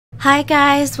Hi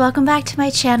guys, welcome back to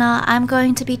my channel. I'm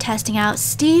going to be testing out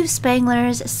Steve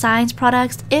Spangler's science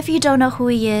products. If you don't know who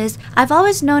he is, I've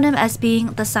always known him as being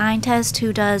the scientist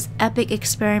who does epic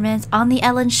experiments on the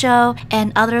Ellen Show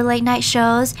and other late night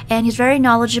shows, and he's very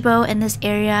knowledgeable in this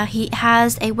area. He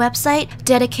has a website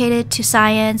dedicated to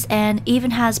science and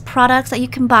even has products that you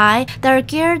can buy that are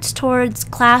geared towards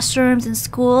classrooms and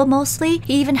school mostly.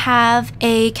 He even have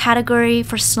a category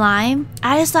for slime.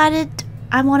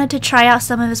 I wanted to try out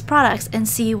some of his products and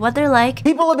see what they're like.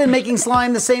 People have been making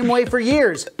slime the same way for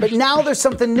years, but now there's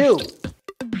something new.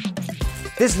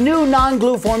 This new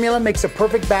non-glue formula makes a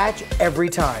perfect batch every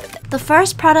time. The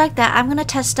first product that I'm going to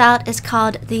test out is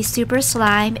called the Super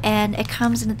Slime, and it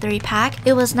comes in a 3-pack.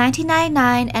 It was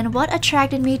 $19.99, and what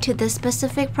attracted me to this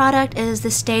specific product is the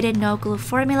stated no glue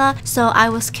formula, so I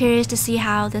was curious to see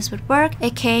how this would work.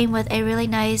 It came with a really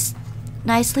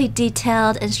nicely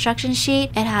detailed instruction sheet.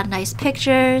 It had nice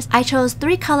pictures. I chose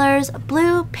 3 colors: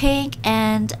 blue, pink,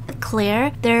 and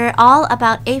clear. They're all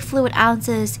about 8 fluid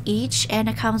ounces each, and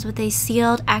it comes with a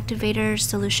sealed activator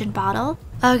solution bottle.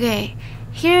 Okay,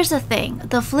 here's the thing.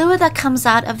 The fluid that comes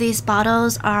out of these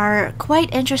bottles are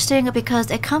quite interesting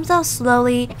because it comes out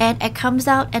slowly and it comes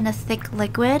out in a thick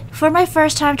liquid. For my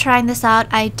first time trying this out,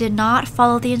 I did not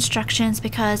follow the instructions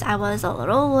because I was a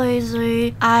little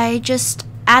lazy. I just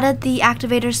added the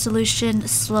activator solution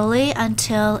slowly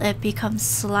until it becomes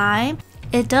slime.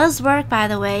 It does work, by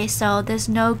the way, so this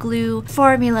no glue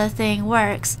formula thing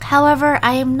works. However,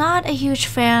 I am not a huge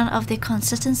fan of the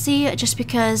consistency just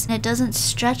because it doesn't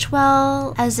stretch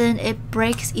well, as in it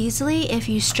breaks easily if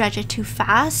you stretch it too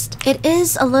fast. It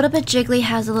is a little bit jiggly,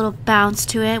 has a little bounce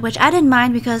to it, which I didn't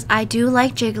mind because I do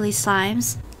like jiggly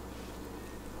slimes.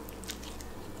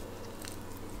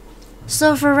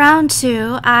 So for round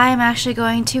 2, I'm actually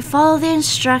going to follow the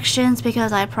instructions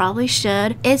because I probably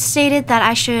should. It stated that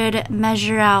I should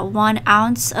measure out 1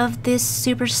 ounce of this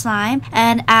super slime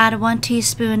and add 1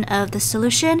 teaspoon of the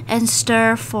solution and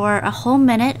stir for a whole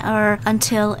minute or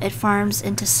until it forms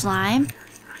into slime.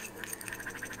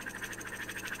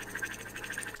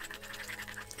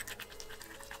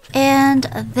 And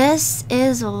this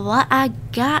is what I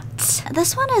got.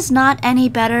 This one is not any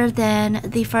better than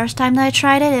the first time that I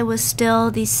tried it. It was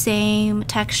still the same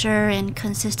texture and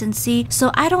consistency, so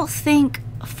I don't think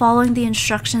following the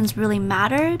instructions really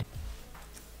mattered.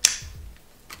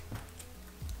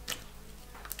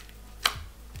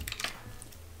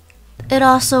 It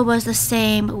also was the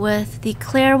same with the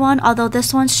clear one, although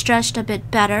this one stretched a bit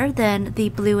better than the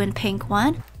blue and pink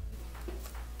one.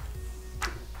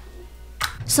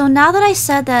 So now that I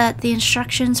said that the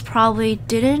instructions probably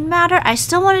didn't matter, I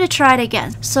still wanted to try it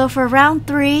again. So for round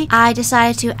 3, I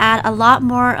decided to add a lot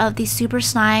more of the super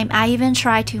slime. I even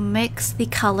tried to mix the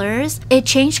colors. It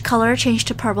changed color, changed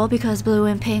to purple because blue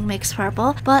and pink makes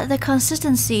purple, but the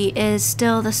consistency is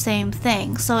still the same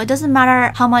thing. So it doesn't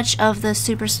matter how much of the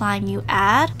super slime you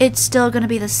add, it's still going to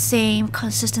be the same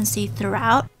consistency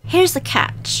throughout. Here's the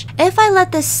catch. If I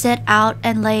let this sit out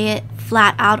and lay it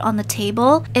flat out on the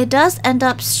table, it does end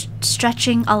up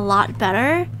stretching a lot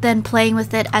better than playing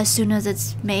with it as soon as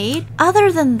it's made.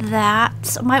 Other than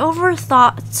that, my overall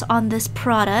thoughts on this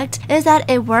product is that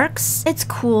it works. It's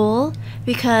cool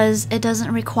because it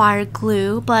doesn't require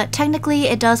glue, but technically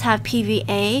it does have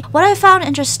PVA. What I found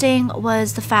interesting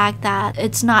was the fact that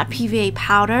it's not PVA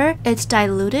powder, it's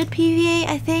diluted PVA,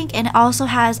 I think, and it also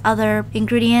has other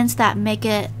ingredients that make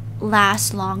it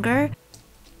last longer.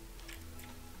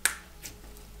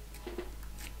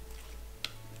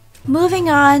 Moving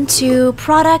on to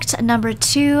product number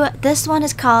 2. This one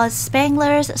is called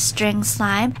Spangler's String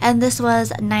Slime, and this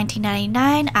was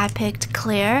 $19.99. I picked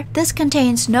clear. This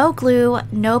contains no glue,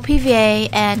 no PVA,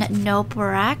 and no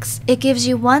borax. It gives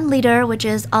you 1 liter, which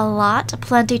is a lot,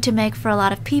 plenty to make for a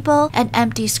lot of people, an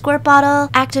empty squirt bottle,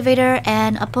 activator,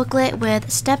 and a booklet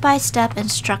with step-by-step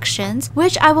instructions,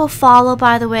 which I will follow,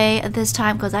 by the way, this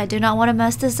time because I do not want to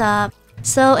mess this up.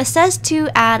 So it says to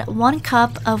add 1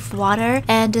 cup of water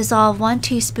and dissolve 1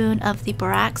 teaspoon of the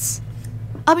borax.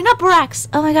 I mean, not borax!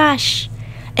 Oh my gosh!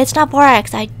 It's not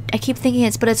borax. I keep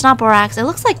thinking but it's not borax. It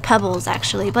looks like pebbles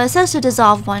actually, but it says to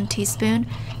dissolve 1 teaspoon,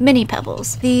 mini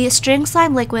pebbles. The string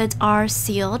slime liquids are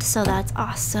sealed, so that's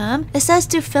awesome. It says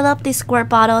to fill up the squirt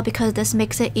bottle because this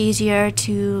makes it easier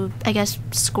to, I guess,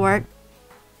 squirt.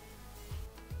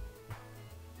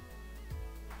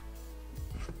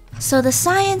 So the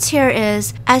science here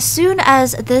is, as soon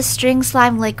as this string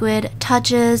slime liquid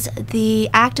touches the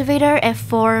activator, it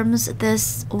forms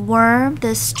this worm,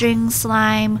 this string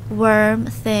slime worm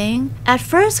thing. At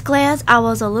first glance, I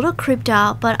was a little creeped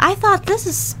out, but I thought this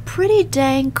is pretty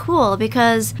dang cool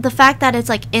because the fact that it's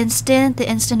like instant, the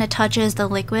instant it touches the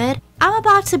liquid. I'm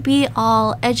about to be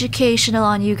all educational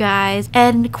on you guys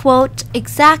and quote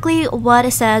exactly what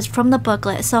it says from the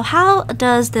booklet. So how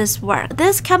does this work?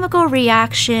 This chemical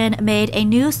reaction made a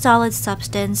new solid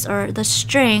substance, or the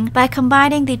string, by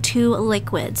combining the two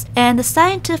liquids. And the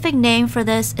scientific name for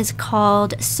this is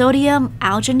called sodium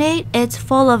alginate. It's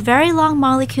full of very long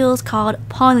molecules called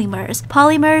polymers.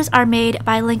 Polymers are made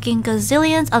by linking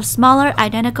gazillions of smaller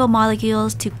identical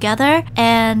molecules together,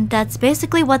 and that's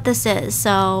basically what this is.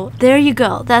 So there you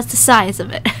go, that's the science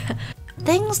of it.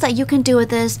 Things that you can do with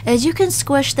this is you can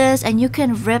squish this and you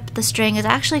can rip the string. It's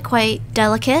actually quite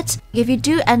delicate. If you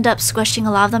do end up squishing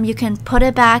a lot of them, you can put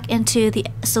it back into the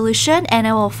solution and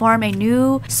it will form a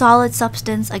new solid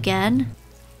substance again.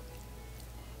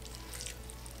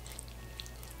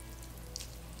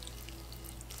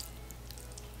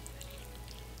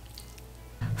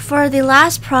 For the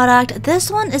last product,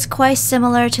 this one is quite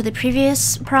similar to the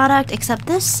previous product, except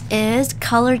this is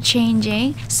color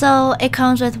changing. So it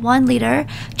comes with 1 liter,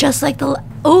 just like the...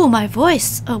 Oh, my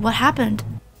voice! Oh, what happened?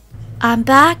 I'm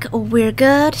back, we're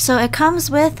good. So it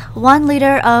comes with 1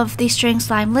 liter of the string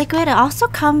slime liquid. It also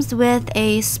comes with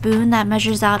a spoon that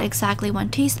measures out exactly 1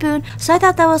 teaspoon. So I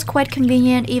thought that was quite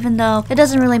convenient, even though it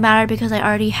doesn't really matter because I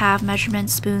already have measurement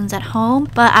spoons at home.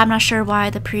 But I'm not sure why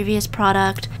the previous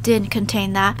product didn't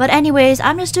contain that. But anyways,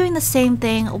 I'm just doing the same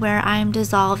thing where I'm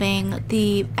dissolving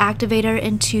the activator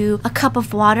into a cup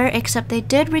of water, except they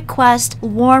did request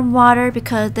warm water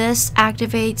because this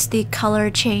activates the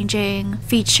color changing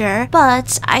feature.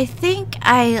 But I think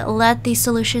I let the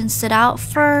solution sit out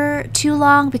for too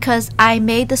long because I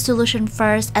made the solution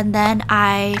first and then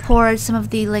I poured some of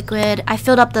the liquid. I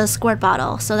filled up the squirt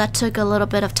bottle, so that took a little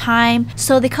bit of time.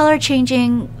 So the color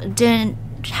changing didn't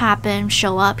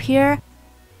show up here.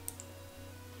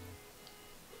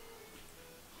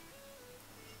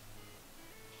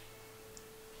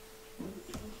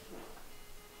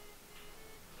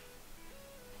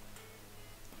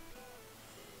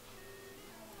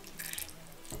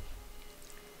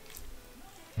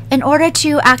 In order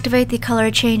to activate the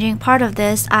color changing part of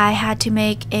this, I had to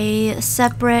make a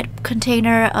separate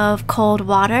container of cold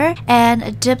water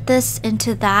and dip this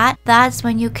into that. That's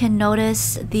when you can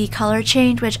notice the color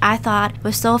change, which I thought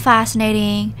was so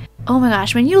fascinating. Oh my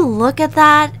gosh, when you look at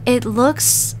that, it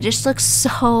just looks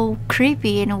so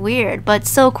creepy and weird, but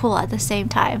so cool at the same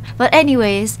time. But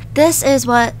anyways, this is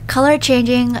what color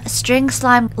changing string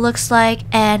slime looks like,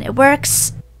 and it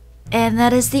works. And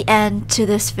that is the end to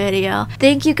this video.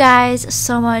 Thank you guys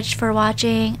so much for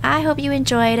watching. I hope you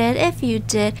enjoyed it. If you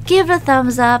did, give it a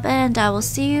thumbs up and I will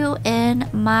see you in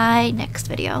my next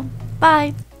video.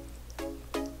 Bye!